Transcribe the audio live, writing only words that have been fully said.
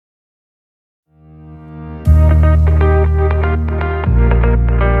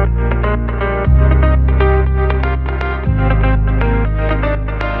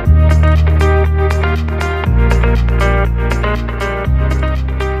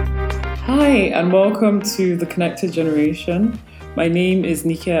Hi, and welcome to The Connected Generation. My name is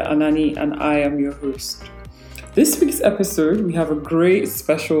Nikia Anani, and I am your host. This week's episode, we have a great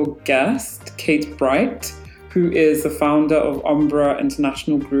special guest, Kate Bright, who is the founder of Umbra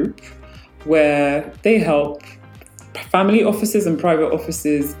International Group, where they help family offices and private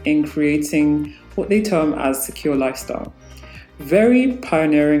offices in creating what they term as secure lifestyle. Very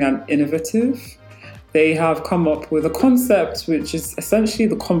pioneering and innovative. They have come up with a concept which is essentially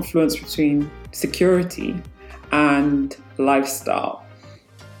the confluence between security and lifestyle.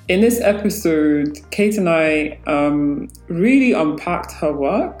 In this episode, Kate and I really unpacked her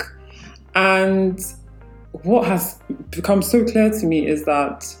work, and what has become so clear to me is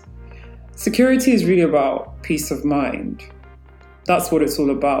that security is really about peace of mind. That's what it's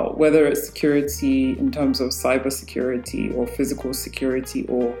all about, whether it's security in terms of cybersecurity or physical security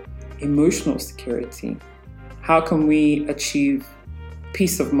or emotional security. How can we achieve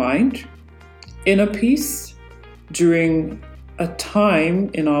peace of mind, inner peace, during a time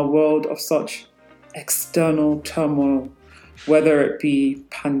in our world of such external turmoil, whether it be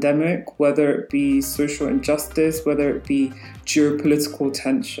pandemic, whether it be social injustice, whether it be geopolitical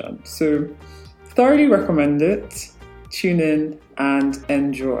tension. So thoroughly recommend it. Tune in and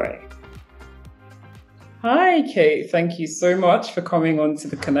enjoy. Hi, Kate. Thank you so much for coming on to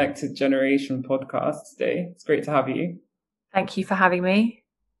the Connected Generation podcast today. It's great to have you. Thank you for having me.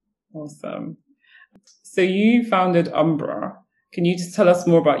 Awesome. So you founded Umbra. Can you just tell us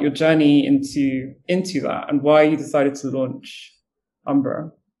more about your journey into that and why you decided to launch Umbra?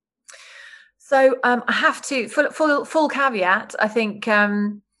 So I have to full caveat. I think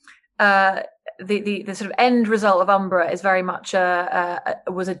the sort of end result of Umbra is very much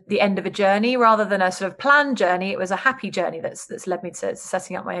the end of a journey rather than a sort of planned journey. It was a happy journey that's led me to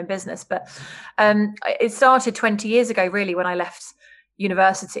setting up my own business. But it started 20 years ago, really, when I left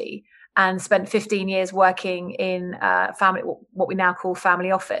university and spent 15 years working in family, what we now call family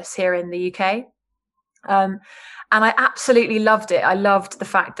office here in the UK. And I absolutely loved it. I loved the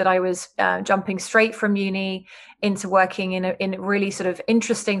fact that I was jumping straight from uni into working in really sort of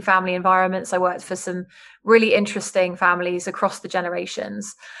interesting family environments. I worked for some really interesting families across the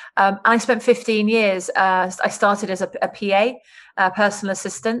generations. And I spent 15 years. I started as a PA, personal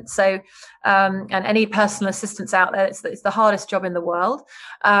assistant. So, and any personal assistants out there, it's the hardest job in the world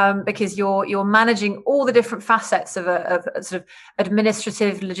because you're managing all the different facets of a sort of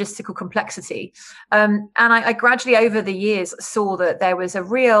administrative, logistical complexity. And I gradually over the years saw that there was a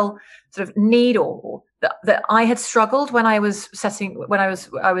real sort of need or that I had struggled when I was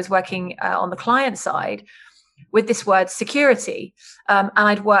working on the client side with this word security. And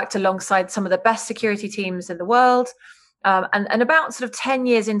I'd worked alongside some of the best security teams in the world. And about sort of 10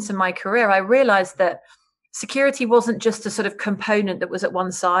 years into my career, I realized that security wasn't just a sort of component that was at one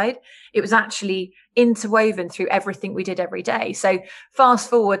side. It was actually interwoven through everything we did every day. So fast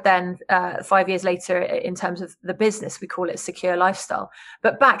forward then 5 years later, in terms of the business, we call it secure lifestyle.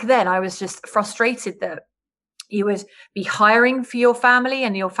 But back then I was just frustrated that you would be hiring for your family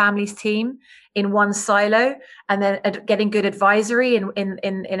and your family's team in one silo, and then getting good advisory in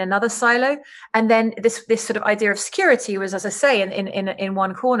another silo, and then this sort of idea of security was, as I say, in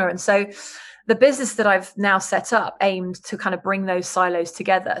one corner. And so the business that I've now set up aimed to kind of bring those silos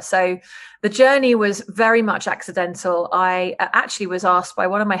together. So the journey was very much accidental. I actually was asked by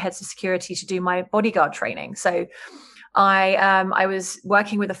one of my heads of security to do my bodyguard training. So I was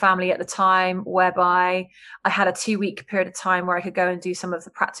working with a family at the time whereby I had a 2-week period of time where I could go and do some of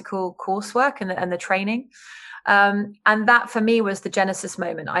the practical coursework and the training. And that for me was the genesis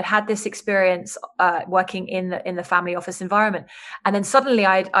moment. I'd had this experience working in the family office environment, and then suddenly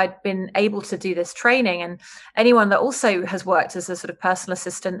I'd been able to do this training. And anyone that also has worked as a sort of personal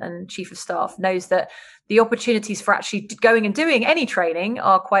assistant and chief of staff knows that the opportunities for actually going and doing any training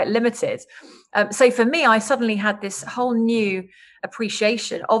are quite limited. So for me, I suddenly had this whole new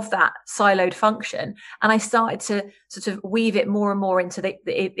appreciation of that siloed function, and I started to sort of weave it more and more into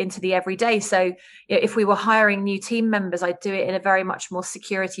the everyday. So if we were hiring new team members, I'd do it in a very much more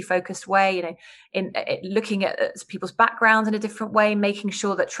security focused way, in looking at people's backgrounds in a different way, making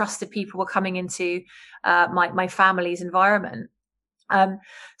sure that trusted people were coming into my family's environment.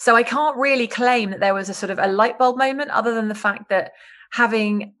 So I can't really claim that there was a sort of a light bulb moment, other than the fact that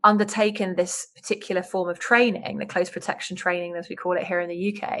having undertaken this particular form of training, the close protection training, as we call it here in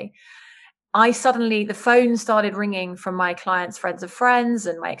the UK, the phone started ringing from my clients' friends of friends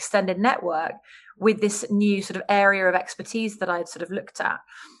and my extended network with this new sort of area of expertise that I'd sort of looked at.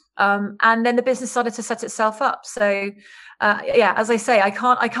 And then the business started to set itself up. So, as I say, I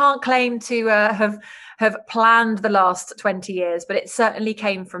can't claim to have planned the last 20 years, but it certainly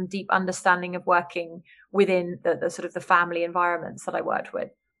came from deep understanding of working within the sort of the family environments that I worked with.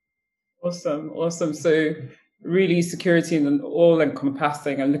 Awesome. So really security and all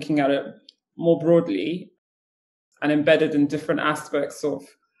encompassing and looking at it more broadly and embedded in different aspects of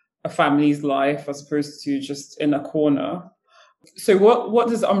a family's life as opposed to just in a corner. So what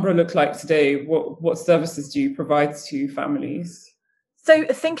does Umbra look like today? What services do you provide to families? So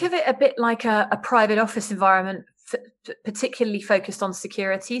think of it a bit like a private office environment, particularly focused on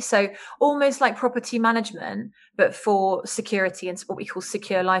security. So almost like property management, but for security and what we call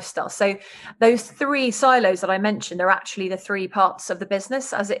secure lifestyle. So those three silos that I mentioned are actually the three parts of the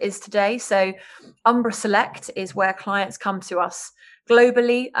business as it is today. So Umbra Select is where clients come to us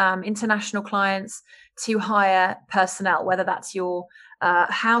globally, international clients, to hire personnel, whether that's your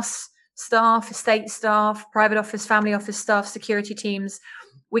house staff, estate staff, private office, family office staff, security teams.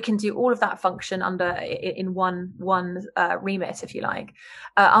 We can do all of that function in one remit, if you like.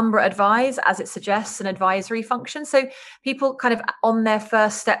 Umbra Advise, as it suggests, an advisory function. So people kind of on their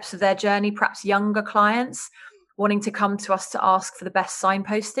first steps of their journey, perhaps younger clients, wanting to come to us to ask for the best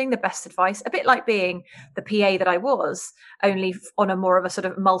signposting, the best advice, a bit like being the PA that I was, only on a more of a sort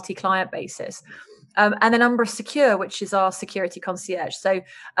of multi-client basis. And then Umbra Secure, which is our security concierge. So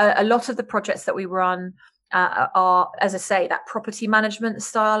a lot of the projects that we run are, as I say, that property management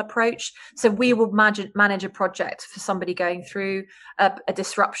style approach. So we will manage a project for somebody going through a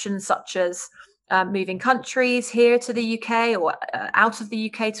disruption such as moving countries here to the UK or out of the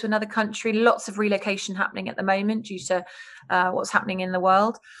UK to another country. Lots of relocation happening at the moment due to what's happening in the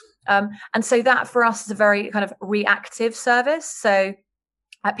world. And so that for us is a very kind of reactive service. So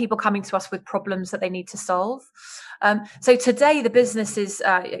people coming to us with problems that they need to solve. So today the business is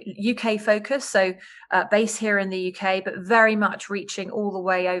UK focused, so based here in the UK, but very much reaching all the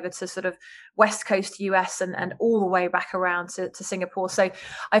way over to sort of West Coast US and all the way back around to Singapore. So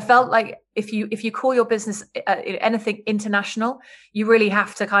I felt like if you call your business anything international, you really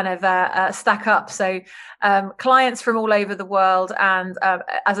have to kind of stack up. So clients from all over the world, and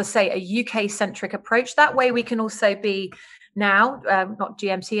as I say, a UK centric approach. That way we can also be now, not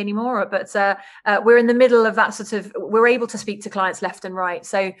GMT anymore, but we're in the middle of that sort of, we're able to speak to clients left and right.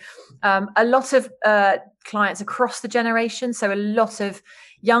 So a lot of clients across the generation. So a lot of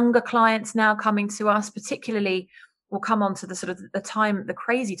younger clients now coming to us, particularly we'll come on to the sort of the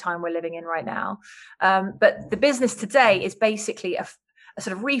crazy time we're living in right now. But the business today is basically a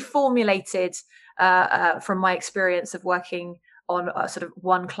sort of reformulated from my experience of working on a sort of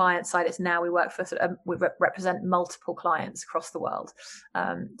one client side. It's now we work for we represent multiple clients across the world.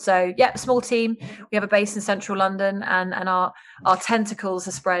 So yeah, small team. We have a base in central London, and our tentacles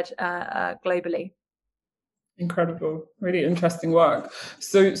are spread globally. Incredible, really interesting work.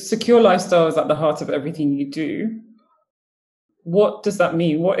 So secure lifestyle is at the heart of everything you do. What does that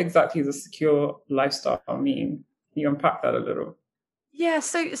mean? What exactly does secure lifestyle mean? Can you unpack that a little? Yeah.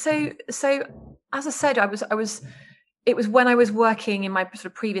 So as I said, it was when I was working in my sort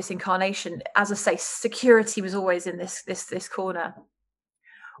of previous incarnation, as I say, security was always in this corner.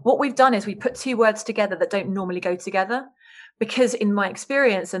 What we've done is we put two words together that don't normally go together, because in my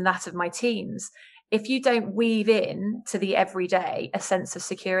experience and that of my teams, if you don't weave in to the everyday a sense of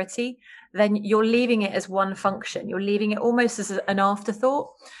security, then you're leaving it as one function. You're leaving it almost as an afterthought.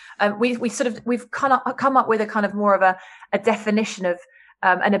 We've come up with a kind of more of a definition of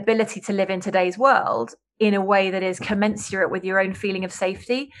an ability to live in today's world in a way that is commensurate with your own feeling of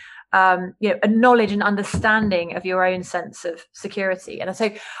safety, a knowledge and understanding of your own sense of security. And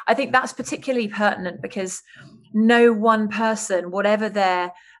so I think that's particularly pertinent because no one person, whatever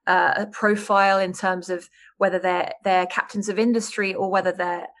their profile in terms of whether they're captains of industry or whether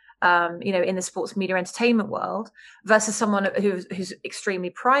they're in the sports media entertainment world versus someone who's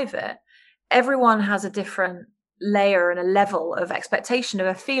extremely private, everyone has a different layer and a level of expectation of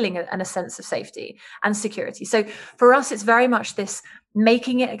a feeling and a sense of safety and security. So for us, it's very much this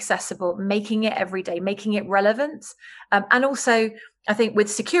making it accessible, making it everyday, making it relevant. And also, I think with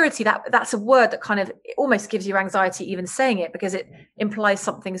security, that's a word that kind of almost gives you anxiety even saying it because it implies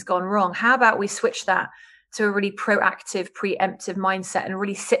something's gone wrong. How about we switch that to a really proactive, preemptive mindset and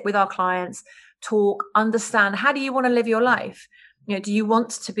really sit with our clients, talk, understand, how do you want to live your life? Do you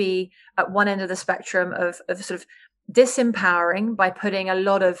want to be at one end of the spectrum of sort of disempowering by putting a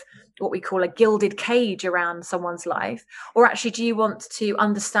lot of what we call a gilded cage around someone's life, or actually do you want to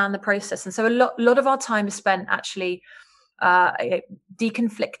understand the process? And so a lot of our time is spent actually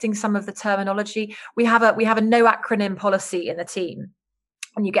deconflicting some of the terminology. We have a no acronym policy in the team.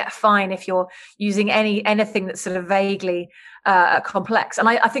 and you get a fine if you're using anything that's sort of vaguely complex. And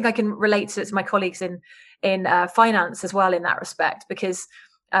I think I can relate to my colleagues in finance as well in that respect, because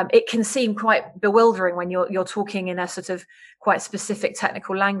it can seem quite bewildering when you're talking in a sort of quite specific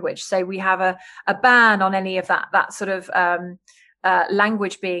technical language. So we have a ban on any of that sort of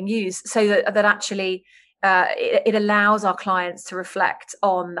language being used, so that actually it allows our clients to reflect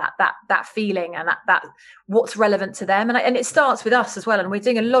on that feeling and that what's relevant to them. And it starts with us as well. And we're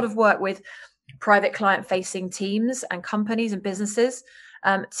doing a lot of work with private client facing teams and companies and businesses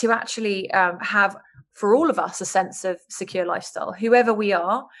to actually have, for all of us, a sense of secure lifestyle, whoever we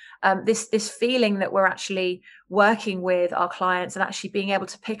are, this feeling that we're actually working with our clients and actually being able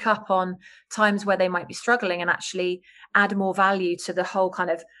to pick up on times where they might be struggling and actually add more value to the whole kind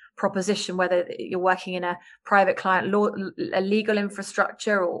of proposition, whether you're working in a private client law, a legal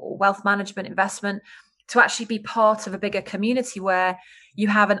infrastructure, or wealth management, investment, to actually be part of a bigger community where you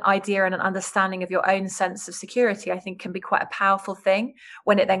have an idea and an understanding of your own sense of security, I think can be quite a powerful thing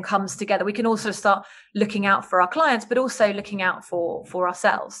when it then comes together. We can also start looking out for our clients, but also looking out for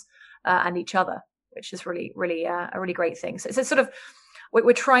ourselves and each other, which is really, really a really great thing. So it's sort of,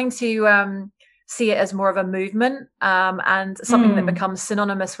 we're trying to see it as more of a movement and something that becomes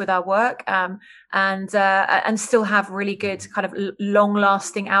synonymous with our work and still have really good kind of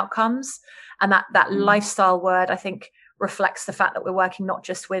long-lasting outcomes. And that lifestyle word, I think, reflects the fact that we're working not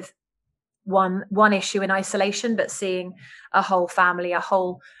just with one issue in isolation, but seeing a whole family, a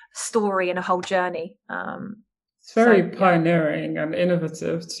whole story, and a whole journey. It's very pioneering and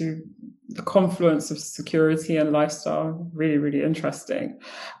innovative to the confluence of security and lifestyle. Really, really interesting.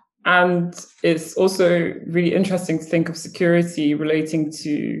 And it's also really interesting to think of security relating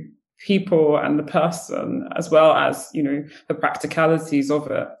to people and the person, as well as, the practicalities of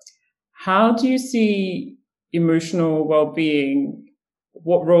it. How do you see emotional well-being?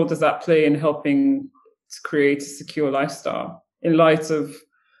 What role does that play in helping to create a secure lifestyle in light of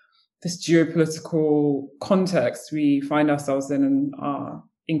this geopolitical context we find ourselves in our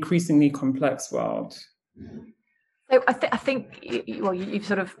increasingly complex world? So I think you've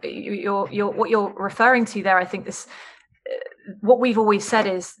sort of what you're referring to there. I think this. What we've always said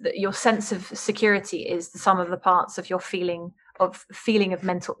is that your sense of security is the sum of the parts of your feeling of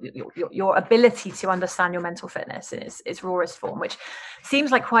mental, your ability to understand your mental fitness in its rawest form, which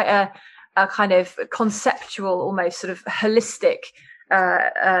seems like quite a kind of conceptual, almost sort of holistic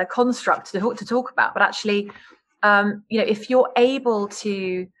construct to talk about. But actually, if you're able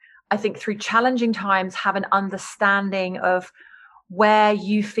to, I think, through challenging times, have an understanding of where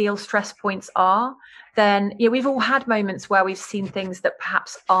you feel stress points are, then we've all had moments where we've seen things that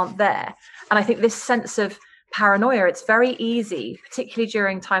perhaps aren't there. And I think this sense of paranoia, it's very easy, particularly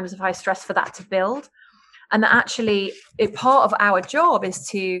during times of high stress, for that to build. And that actually, part of our job is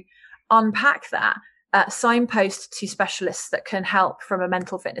to unpack that, signpost to specialists that can help from a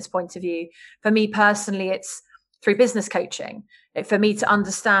mental fitness point of view. For me personally, it's through business coaching, for me to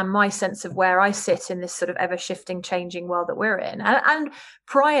understand my sense of where I sit in this sort of ever shifting, changing world that we're in. And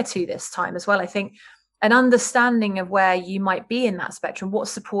prior to this time as well, I think an understanding of where you might be in that spectrum, what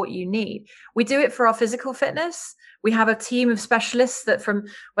support you need. We do it for our physical fitness. We have a team of specialists that, from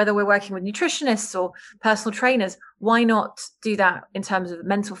whether we're working with nutritionists or personal trainers, why not do that in terms of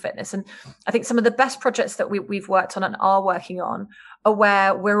mental fitness? And I think some of the best projects that we've worked on and are working on are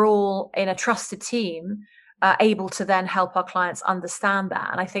where we're all in a trusted team, able to then help our clients understand that.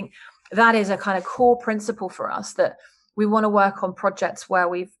 And I think that is a kind of core principle for us, that we want to work on projects where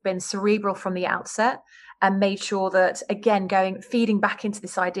we've been cerebral from the outset and made sure that, again, feeding back into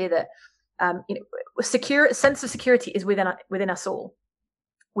this idea that sense of security is within us all.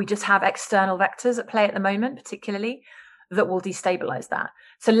 We just have external vectors at play at the moment, particularly, that will destabilize that.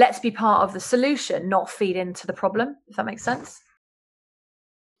 So let's be part of the solution, not feed into the problem, if that makes sense.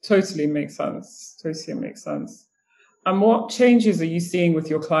 Totally makes sense. And what changes are you seeing with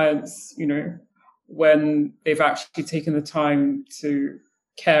your clients, when they've actually taken the time to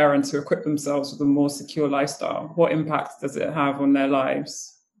care and to equip themselves with a more secure lifestyle? What impact does it have on their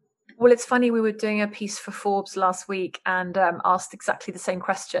lives? Well, it's funny, we were doing a piece for Forbes last week and asked exactly the same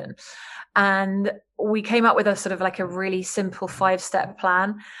question. And we came up with a sort of like a really simple 5-step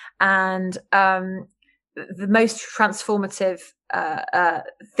plan. And the most transformative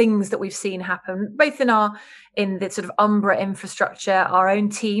things that we've seen happen, both in the sort of Umbra infrastructure, our own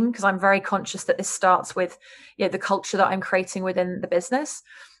team, because I'm very conscious that this starts with the culture that I'm creating within the business.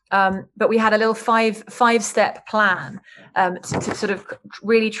 But we had a little five-step plan to sort of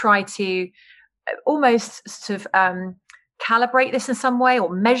really try to almost sort of calibrate this in some way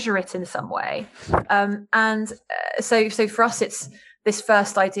or measure it in some way. So for us, it's this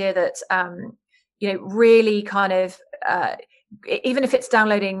first idea that, really kind of, even if it's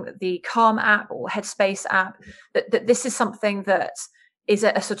downloading the Calm app or Headspace app, that this is something that is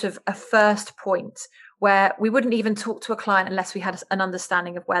a sort of a first point where we wouldn't even talk to a client unless we had an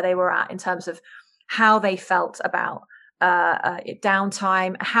understanding of where they were at in terms of how they felt about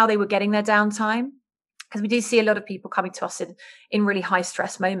downtime, how they were getting their downtime. Because we do see a lot of people coming to us in really high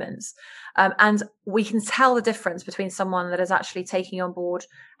stress moments. And we can tell the difference between someone that is actually taking on board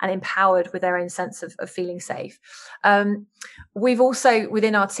and empowered with their own sense of feeling safe. We've also,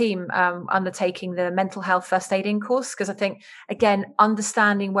 within our team, undertaking the mental health first aiding course, because I think, again,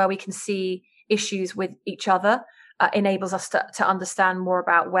 understanding where we can see issues with each other enables us to understand more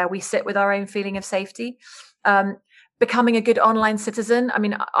about where we sit with our own feeling of safety. Becoming a good online citizen. I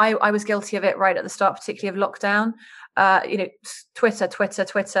mean, I was guilty of it right at the start, particularly of lockdown.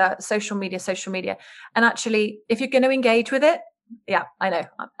 Twitter, social media. And actually, if you're going to engage with it, yeah, I know,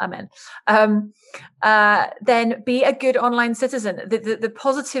 I'm in. Then be a good online citizen. The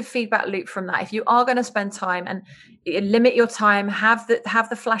positive feedback loop from that. If you are going to spend time and limit your time, have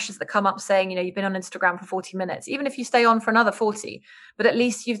the flashes that come up saying, you've been on Instagram for 40 minutes, even if you stay on for another 40, but at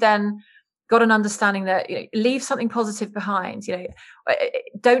least you've then got an understanding that leave something positive behind.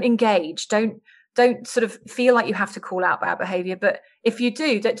 Don't engage. Don't sort of feel like you have to call out bad behavior. But if you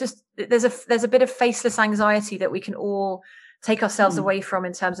do, there's a bit of faceless anxiety that we can all take ourselves away from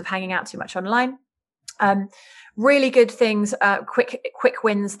in terms of hanging out too much online. Really good things, quick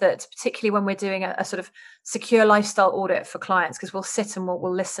wins that particularly when we're doing a sort of secure lifestyle audit for clients, because we'll sit and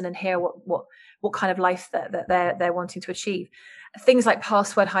we'll listen and hear what kind of life that they're wanting to achieve. Things like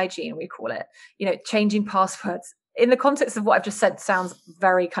password hygiene, we call it, changing passwords. In the context of what I've just said sounds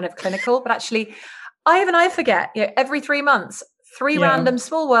very kind of clinical, but actually I forget, every 3 months, random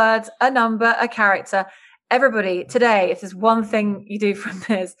small words, a number, a character. Everybody today, if there's one thing you do from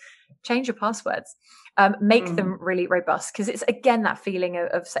this, change your passwords, make them really robust. Because it's, again, that feeling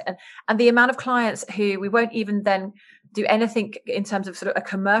of and the amount of clients who we won't even then do anything in terms of sort of a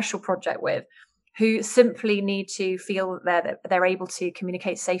commercial project with, who simply need to feel that they're able to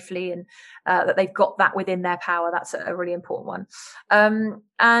communicate safely and that they've got that within their power. That's a really important one.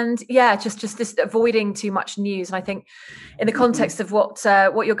 And yeah, just this avoiding too much news. And I think in the context of what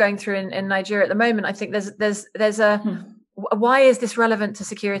you're going through in Nigeria at the moment, I think there's a why is this relevant to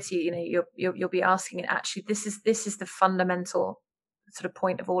security? You'll be asking, and actually this is the fundamental sort of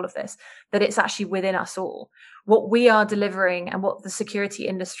point of all of this, that it's actually within us all. What we are delivering and what the security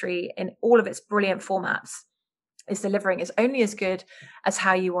industry in all of its brilliant formats is delivering is only as good as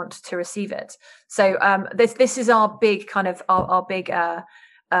how you want to receive it. So this is our big kind of our big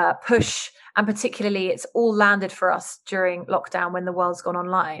push, and particularly it's all landed for us during lockdown when the world's gone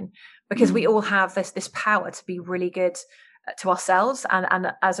online, because we all have this power to be really good to ourselves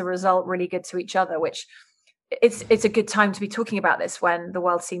and as a result really good to each other, which it's a good time to be talking about this when the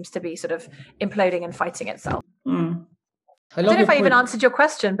world seems to be sort of imploding and fighting itself. I don't know if I even answered your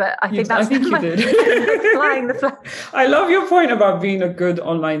question, but I think you did. Flying the flag. I love your point about being a good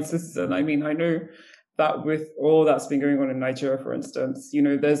online citizen. I mean, I know that with all that's been going on in Nigeria, for instance,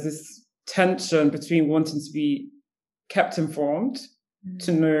 there's this tension between wanting to be kept informed,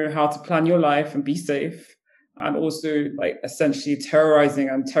 to know how to plan your life and be safe, and also like essentially terrorizing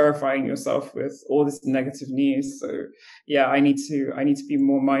and terrifying yourself with all this negative news. So yeah, I need to be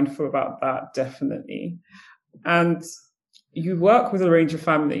more mindful about that, definitely. And you work with a range of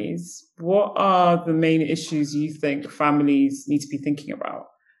families. What are the main issues you think families need to be thinking about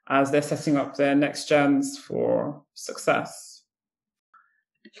as they're setting up their next gens for success?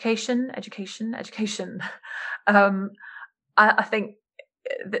 Education. I think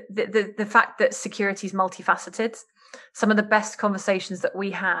the fact that security is multifaceted. Some of the best conversations that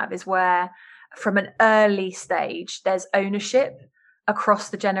we have is where, from an early stage, there's ownership across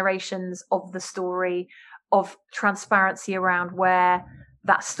the generations of the story, of transparency around where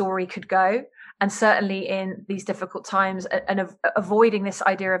that story could go. And certainly in these difficult times, and avoiding this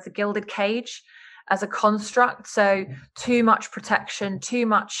idea of the gilded cage as a construct. So too much protection, too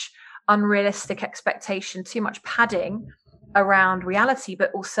much unrealistic expectation, too much padding around reality,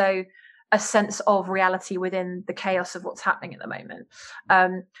 but also a sense of reality within the chaos of what's happening at the moment.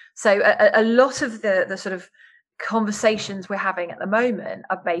 So a lot of the sort of conversations we're having at the moment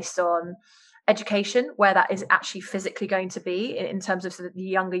are based on education, where that is actually physically going to be in terms of sort of the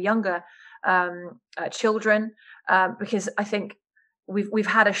younger children, because I think we've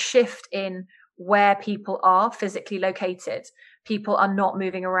had a shift in where people are physically located. People are not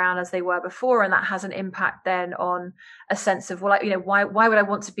moving around as they were before, and that has an impact then on a sense of, well, why would I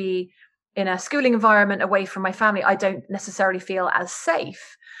want to be in a schooling environment away from my family, I don't necessarily feel as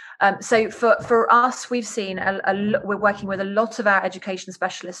safe. So for us, we've seen we're working with a lot of our education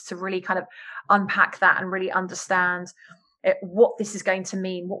specialists to really kind of unpack that and really understand what this is going to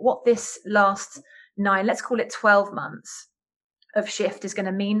mean, what this last 9, let's call it 12 months of shift is going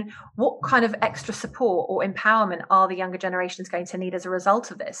to mean. What kind of extra support or empowerment are the younger generations going to need as a result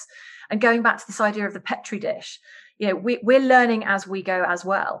of this? And going back to this idea of the Petri dish, we're learning as we go as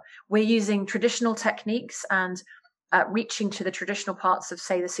well. We're using traditional techniques and reaching to the traditional parts of,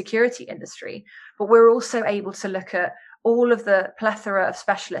 say, the security industry, but we're also able to look at all of the plethora of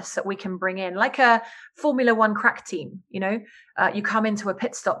specialists that we can bring in, like a Formula One crack team. You come into a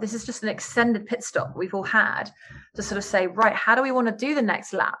pit stop. This is just an extended pit stop we've all had to sort of say, right, how do we want to do the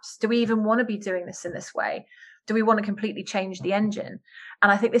next laps? Do we even want to be doing this in this way? Do we want to completely change the engine?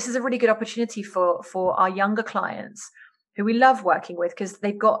 And I think this is a really good opportunity for our younger clients who we love working with, because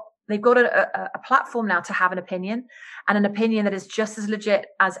they've got a platform now to have an opinion, and an opinion that is just as legit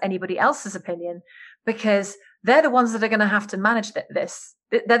as anybody else's opinion, because they're the ones that are going to have to manage this.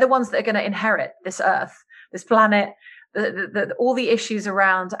 They're the ones that are going to inherit this earth, this planet, all the issues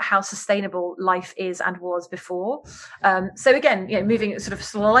around how sustainable life is and was before. So again, moving sort of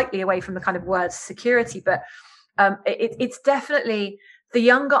slightly away from the kind of words security, but it's definitely, the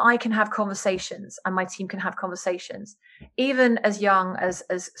younger I can have conversations and my team can have conversations, even as young as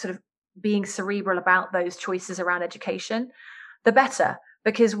sort of being cerebral about those choices around education, the better,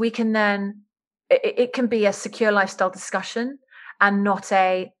 because we can then, it can be a secure lifestyle discussion and not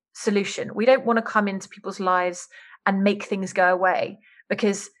a solution. We don't want to come into people's lives and make things go away,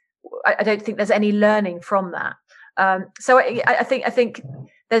 because I don't think there's any learning from that. So I think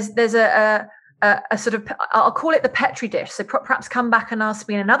there's a sort of, I'll call it the Petri dish. So perhaps come back and ask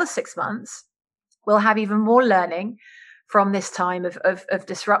me in another 6 months. We'll have even more learning from this time of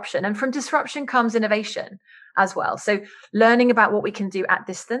disruption. And from disruption comes innovation as well. So learning about what we can do at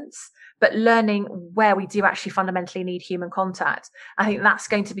distance, but learning where we do actually fundamentally need human contact. I think that's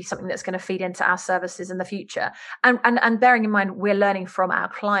going to be something that's going to feed into our services in the future. And bearing in mind, we're learning from our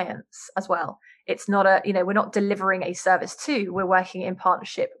clients as well. It's not we're not delivering a service to, we're working in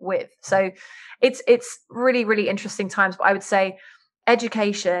partnership with. So it's really, really interesting times. But I would say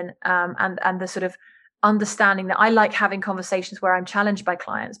education and the sort of understanding that I like having conversations where I'm challenged by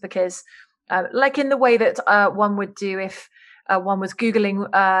clients, because like in the way that one would do if one was Googling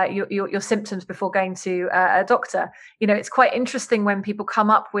your symptoms before going to a doctor. It's quite interesting when people come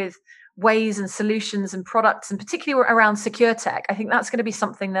up with ways and solutions and products, and particularly around secure tech. I think that's going to be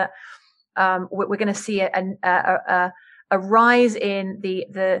something that we're going to see a rise in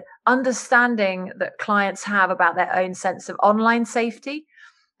the understanding that clients have about their own sense of online safety,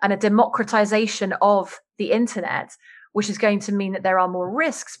 and a democratization of the internet, which is going to mean that there are more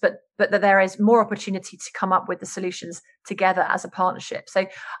risks, but that there is more opportunity to come up with the solutions together as a partnership. So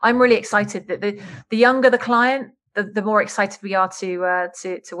I'm really excited that the younger the client, the more excited we are to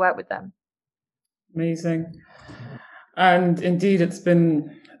work with them. Amazing. And indeed, it's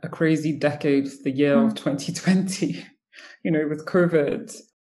been a crazy decade, the year of 2020, with COVID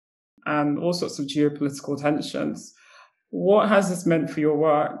and all sorts of geopolitical tensions. What has this meant for your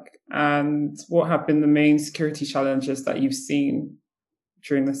work, and what have been the main security challenges that you've seen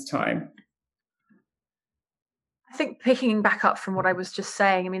during this time? I think picking back up from what I was just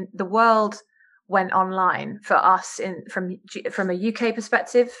saying, I mean, the world went online for us from a UK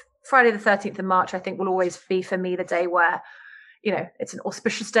perspective. Friday the 13th of March, I think, will always be for me the day where, it's an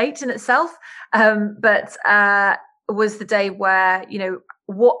auspicious date in itself. But it was the day where,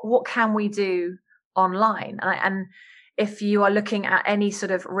 what can we do online? And if you are looking at any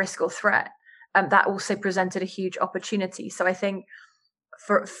sort of risk or threat, that also presented a huge opportunity. So I think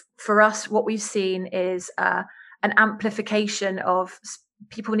for us, what we've seen is an amplification of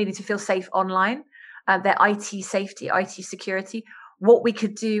people needing to feel safe online, their IT safety, IT security, what we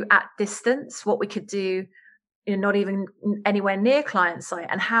could do at distance, what we could do, not even anywhere near client site,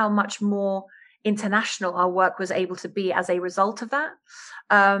 and how much more international our work was able to be as a result of that.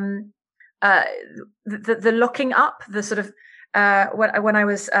 The locking up, the sort of when I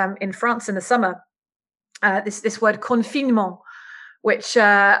was in France in the summer, this word confinement, which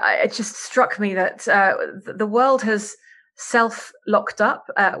it just struck me that the world has self-locked up.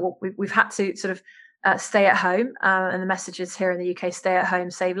 We've had to sort of stay at home, and the messages here in the UK: stay at home,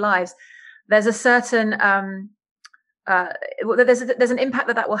 save lives. There's a certain there's an impact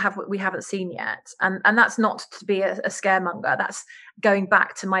that will have we haven't seen yet, and that's not to be a scaremonger. That's going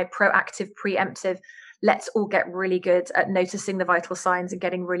back to my proactive, preemptive. Let's all get really good at noticing the vital signs and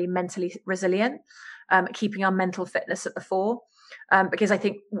getting really mentally resilient, keeping our mental fitness at the fore. because I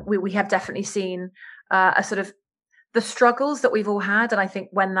think we have definitely seen a sort of the struggles that we've all had. And I think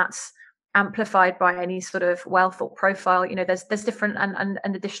when that's amplified by any sort of wealth or profile, there's different and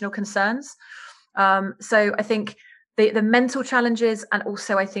additional concerns. So I think the mental challenges, and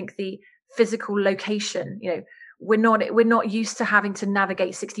also I think the physical location, we're not used to having to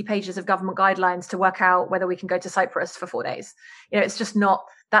navigate 60 pages of government guidelines to work out whether we can go to Cyprus for 4 days. It's just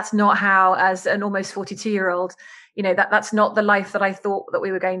that's not how, as an almost 42-year-old, that's not the life that I thought that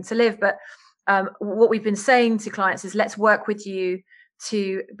we were going to live. But what we've been saying to clients is, let's work with you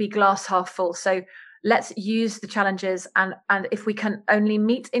to be glass half full. So let's use the challenges, and if we can only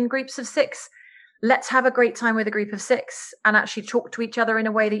meet in groups of 6, let's have a great time with a group of 6 and actually talk to each other in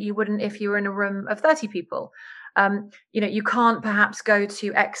a way that you wouldn't if you were in a room of 30 people. You can't perhaps go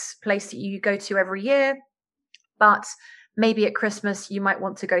to X place that you go to every year, but maybe at Christmas you might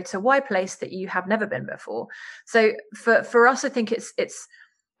want to go to Y place that you have never been before. So for us, I think it's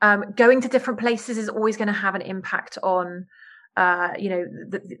going to different places is always going to have an impact on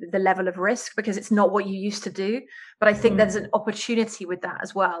the level of risk, because it's not what you used to do. But I think there's an opportunity with that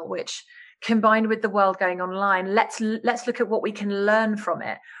as well, which, combined with the world going online, let's look at what we can learn from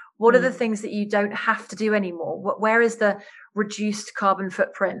it. What are the things that you don't have to do anymore? Where is the reduced carbon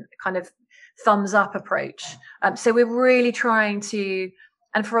footprint kind of thumbs up approach? So we're really trying to,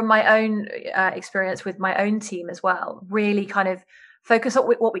 and from my own experience with my own team as well, really kind of focus on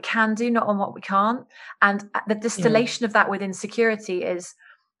what we can do, not on what we can't. And the distillation of that within security is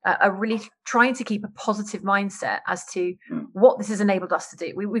really trying to keep a positive mindset as to what this has enabled us to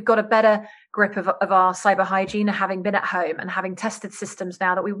do. We've got a better grip of our cyber hygiene, having been at home and having tested systems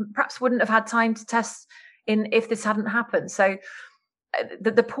now that we perhaps wouldn't have had time to test in if this hadn't happened. So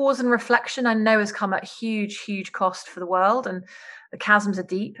the pause and reflection, I know, has come at huge cost for the world, and the chasms are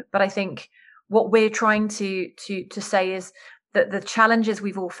deep. But I think what we're trying to say is that the challenges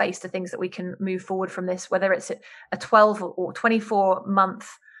we've all faced are things that we can move forward from this, whether it's a 12 or 24 month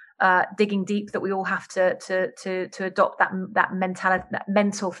digging deep that we all have to adopt that mentality, that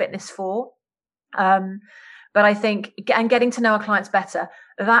mental fitness for. But I think, and getting to know our clients better,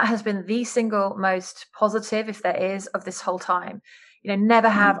 that has been the single most positive, if there is, of this whole time. Never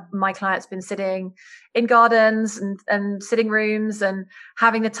have my clients been sitting in gardens and sitting rooms and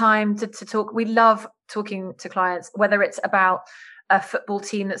having the time to talk. We love talking to clients, whether it's about a football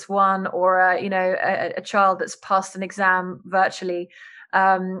team that's won, or a child that's passed an exam virtually.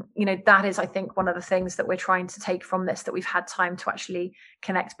 That is, I think, one of the things that we're trying to take from this, that we've had time to actually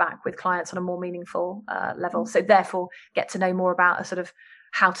connect back with clients on a more meaningful level. So therefore get to know more about a sort of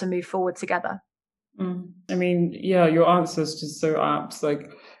how to move forward together. I mean, yeah, your answer is just so apt.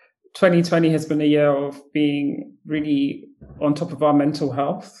 Like, 2020 has been a year of being really on top of our mental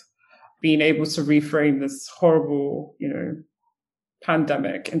health, being able to reframe this horrible,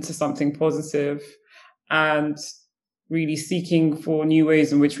 pandemic into something positive, and really seeking for new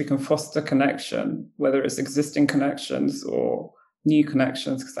ways in which we can foster connection, whether it's existing connections or new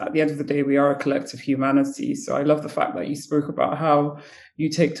connections, because at the end of the day, we are a collective humanity. So I love the fact that you spoke about how you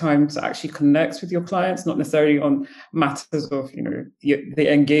take time to actually connect with your clients, not necessarily on matters of,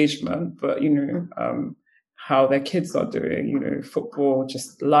 the engagement, but, how their kids are doing, football,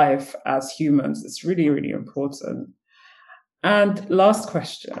 just life as humans. It's really, really important. And last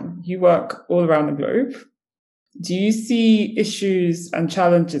question, you work all around the globe. Do you see issues and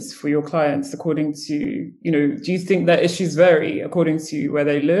challenges for your clients according to, do you think that issues vary according to where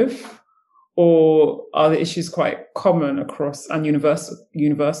they live, or are the issues quite common across and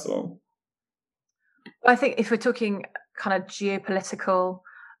universal? I think if we're talking kind of geopolitical,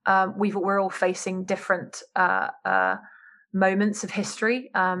 we're all facing different moments of history,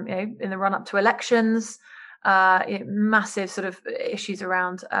 in the run up to elections, massive sort of issues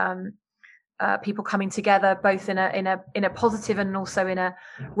around people coming together, both in a positive and also in a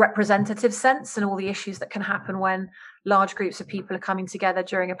representative sense, and all the issues that can happen when large groups of people are coming together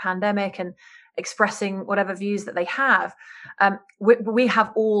during a pandemic and expressing whatever views that they have. We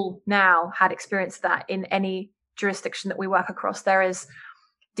have all now had experience of that in any jurisdiction that we work across. There is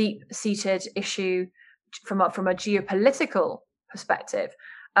deep-seated issue from a geopolitical perspective.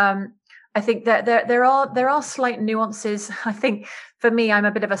 I think that there are slight nuances. I think for me, I'm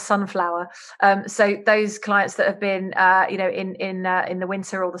a bit of a sunflower. So those clients that have been, in the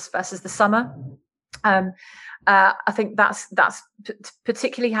winter or versus the summer, I think that's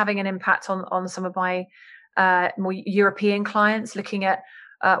particularly having an impact on some of my more European clients, looking at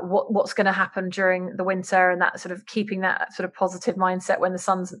what's going to happen during the winter, and that sort of keeping that sort of positive mindset when the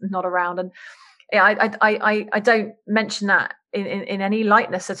sun's not around. And I don't mention that in any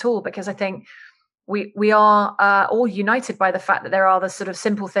lightness at all, because I think we are all united by the fact that there are the sort of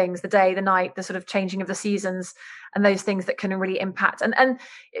simple things, the day, the night, the sort of changing of the seasons, and those things that can really impact. And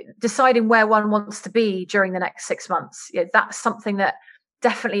deciding where one wants to be during the next 6 months, that's something that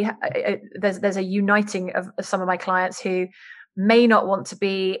definitely there's a uniting of some of my clients who may not want to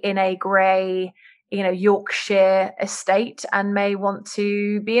be in a grey, Yorkshire estate and may want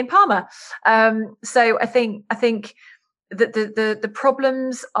to be in Palma. So I think the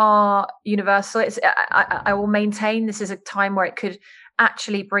problems are universal. I will maintain this is a time where it could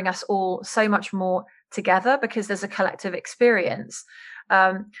actually bring us all so much more together because there's a collective experience.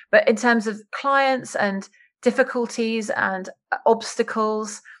 But in terms of clients and difficulties and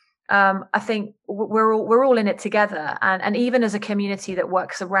obstacles, I think we're all in it together. And even as a community that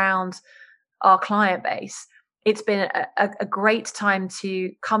works around our client base, it's been a great time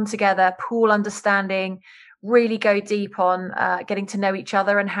to come together, pool understanding, really go deep on getting to know each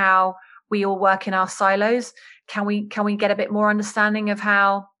other and how we all work in our silos. Can we get a bit more understanding of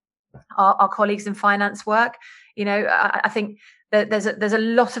how our colleagues in finance work? I think that there's a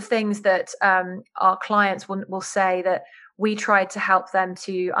lot of things that our clients will say that we tried to help them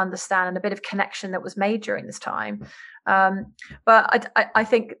to understand, and a bit of connection that was made during this time. But I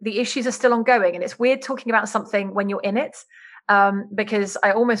think the issues are still ongoing, and it's weird talking about something when you're in it, because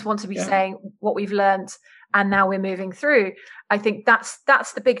I almost want to be saying what we've learned and now we're moving through. I think that's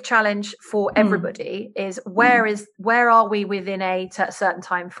the big challenge for everybody is where are we within a certain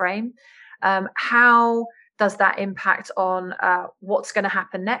time frame? How does that impact on what's going to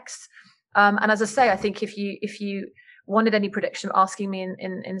happen next? And as I say, I think if you wanted any prediction asking me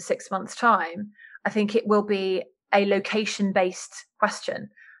in 6 months' time, I think it will be a location-based question.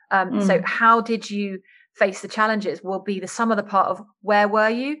 So how did you face the challenges will be the sum of the part of where were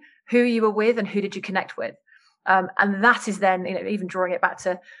you, who you were with, and who did you connect with. And that is then, even drawing it back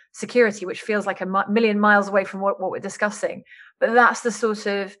to security, which feels like a million miles away from what we're discussing. But that's the sort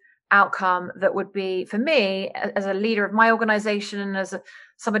of outcome that would be, for me, as a leader of my organization and as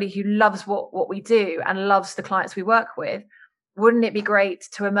somebody who loves what we do and loves the clients we work with, wouldn't it be great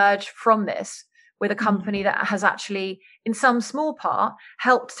to emerge from this with a company that has actually, in some small part,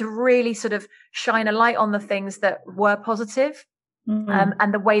 helped to really sort of shine a light on the things that were positive,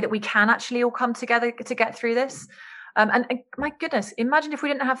 and the way that we can actually all come together to get through this. And my goodness, imagine if we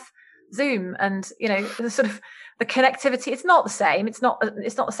didn't have Zoom and, the sort of the connectivity. It's not the same. It's not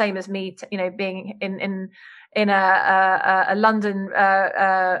the same as me, being in a London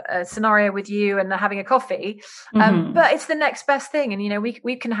scenario with you and having a coffee. But it's the next best thing. And,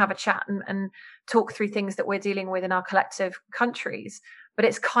 we can have a chat and talk through things that we're dealing with in our collective countries, but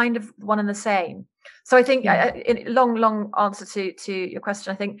it's kind of one and the same. So I think in long answer to your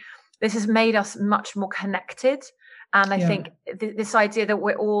question, I think this has made us much more connected. And I think this idea that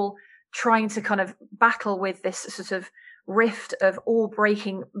we're all trying to kind of battle with this sort of rift of all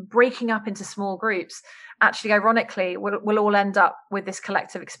breaking up into small groups, actually, ironically, we'll all end up with this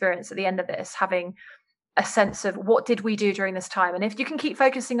collective experience at the end of this, having a sense of what did we do during this time. And if you can keep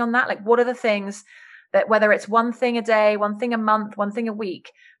focusing on that, like what are the things that, whether it's one thing a day, one thing a month, one thing a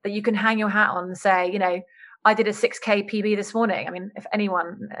week, that you can hang your hat on and say, I did a 6K PB this morning. I mean, if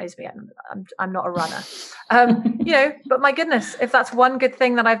anyone knows me, I'm not a runner, but my goodness, if that's one good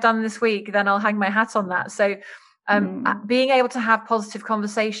thing that I've done this week, then I'll hang my hat on that. So being able to have positive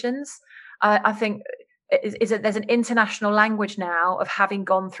conversations, I think there's an international language now of having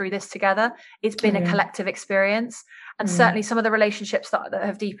gone through this together. It's been a collective experience. And certainly some of the relationships that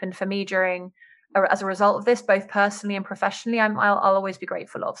have deepened for me as a result of this, both personally and professionally, I'll always be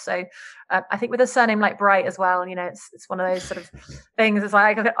grateful of. So I think with a surname like Bright as well, it's one of those sort of things. It's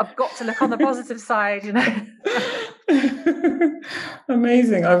like I've got to look on the positive side,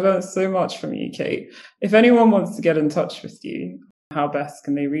 Amazing. I've learned so much from you, Kate. If anyone wants to get in touch with you, how best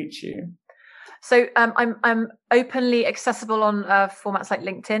can they reach you? So I'm openly accessible on formats like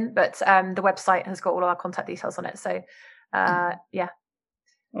LinkedIn, but the website has got all our contact details on it. So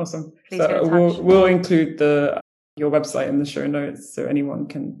Awesome. Please so we'll include your website in the show notes so anyone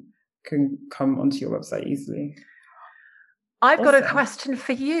can come onto your website easily. I've got a question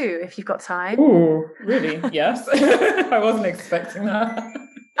for you if you've got time. Oh, really? Yes. I wasn't expecting that.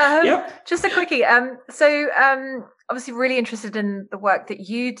 Just a quickie. So obviously really interested in the work that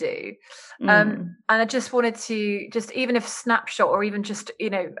you do. And I just wanted to even if snapshot or even just,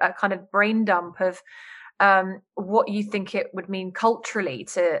 a kind of brain dump of what you think it would mean culturally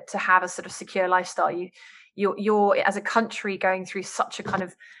to have a sort of secure lifestyle. You're as a country going through such a kind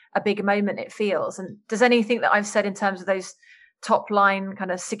of a big moment, it feels. And does anything that I've said in terms of those top line kind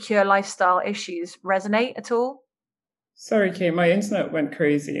of secure lifestyle issues resonate at all? Sorry, Kate, my internet went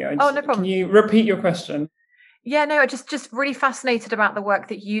crazy. No problem. Can you repeat your question? Yeah, no, just really fascinated about the work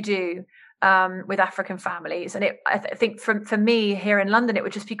that you do with African families. And I think for me here in London, it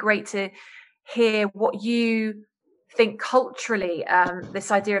would just be great to hear what you think culturally this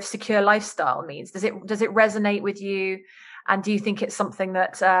idea of secure lifestyle means. Does it resonate with you? And do you think it's something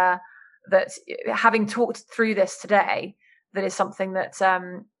that that having talked through this today, that is something that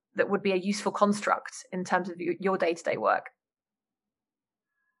that would be a useful construct in terms of your day-to-day work?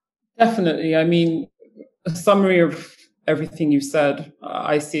 Definitely. I mean, a summary of everything you said,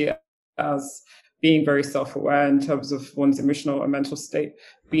 I see it as being very self-aware in terms of one's emotional and mental state,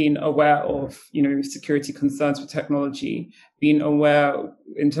 being aware of, security concerns with technology, being aware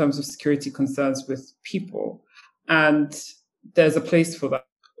in terms of security concerns with people. And there's a place for that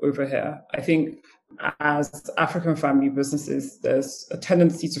over here. I think as African family businesses, there's a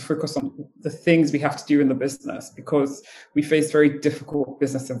tendency to focus on the things we have to do in the business because we face very difficult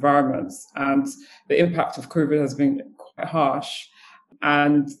business environments. And the impact of COVID has been quite harsh.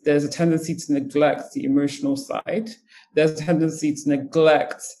 And there's a tendency to neglect the emotional side. There's a tendency to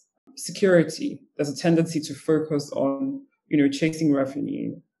neglect security. There's a tendency to focus on, chasing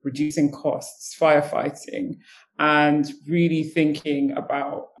revenue, reducing costs, firefighting, and really thinking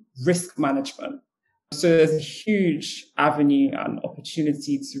about risk management. So there's a huge avenue and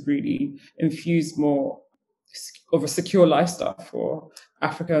opportunity to really infuse more of a secure lifestyle for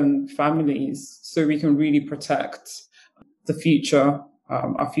African families so we can really protect the future,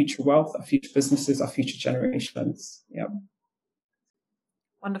 our future wealth, our future businesses, our future generations. Yeah.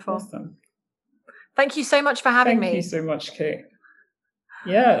 Wonderful. Awesome. Thank you so much for having me. Thank you so much, Kate.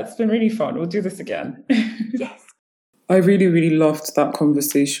 Yeah, it's been really fun. We'll do this again. Yes. I really, really loved that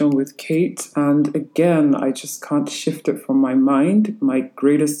conversation with Kate. And again, I just can't shift it from my mind. My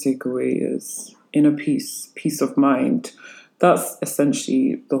greatest takeaway is inner peace, peace of mind. That's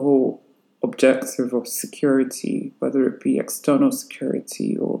essentially the whole objective of security, whether it be external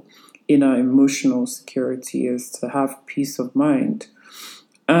security or inner emotional security, is to have peace of mind.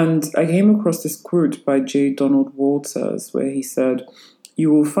 And I came across this quote by J. Donald Walters where he said,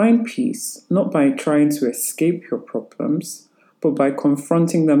 "You will find peace not by trying to escape your problems, but by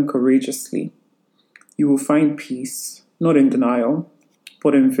confronting them courageously. You will find peace not in denial,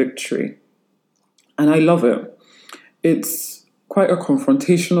 but in victory." And I love it. It's quite a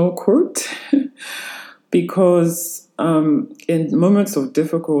confrontational quote because in moments of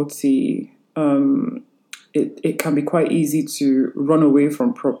difficulty, it can be quite easy to run away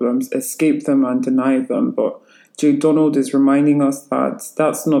from problems, escape them and deny them. But J. Donald is reminding us that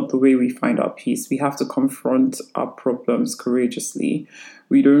that's not the way we find our peace. We have to confront our problems courageously.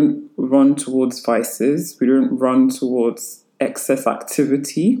 We don't run towards vices. We don't run towards excess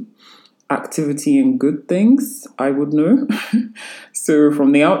activity in good things, I would know. So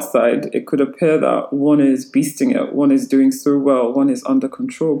from the outside, it could appear that one is beasting it, one is doing so well, one is under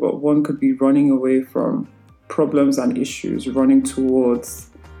control, but one could be running away from problems and issues, running towards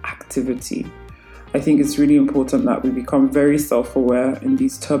activity. I think it's really important that we become very self-aware in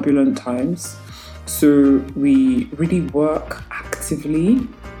these turbulent times. So we really work actively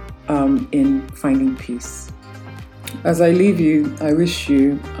in finding peace. As I leave you, I wish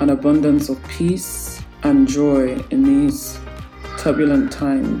you an abundance of peace and joy in these turbulent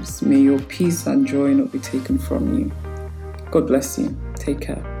times. May your peace and joy not be taken from you. God bless you. Take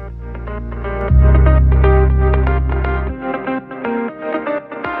care.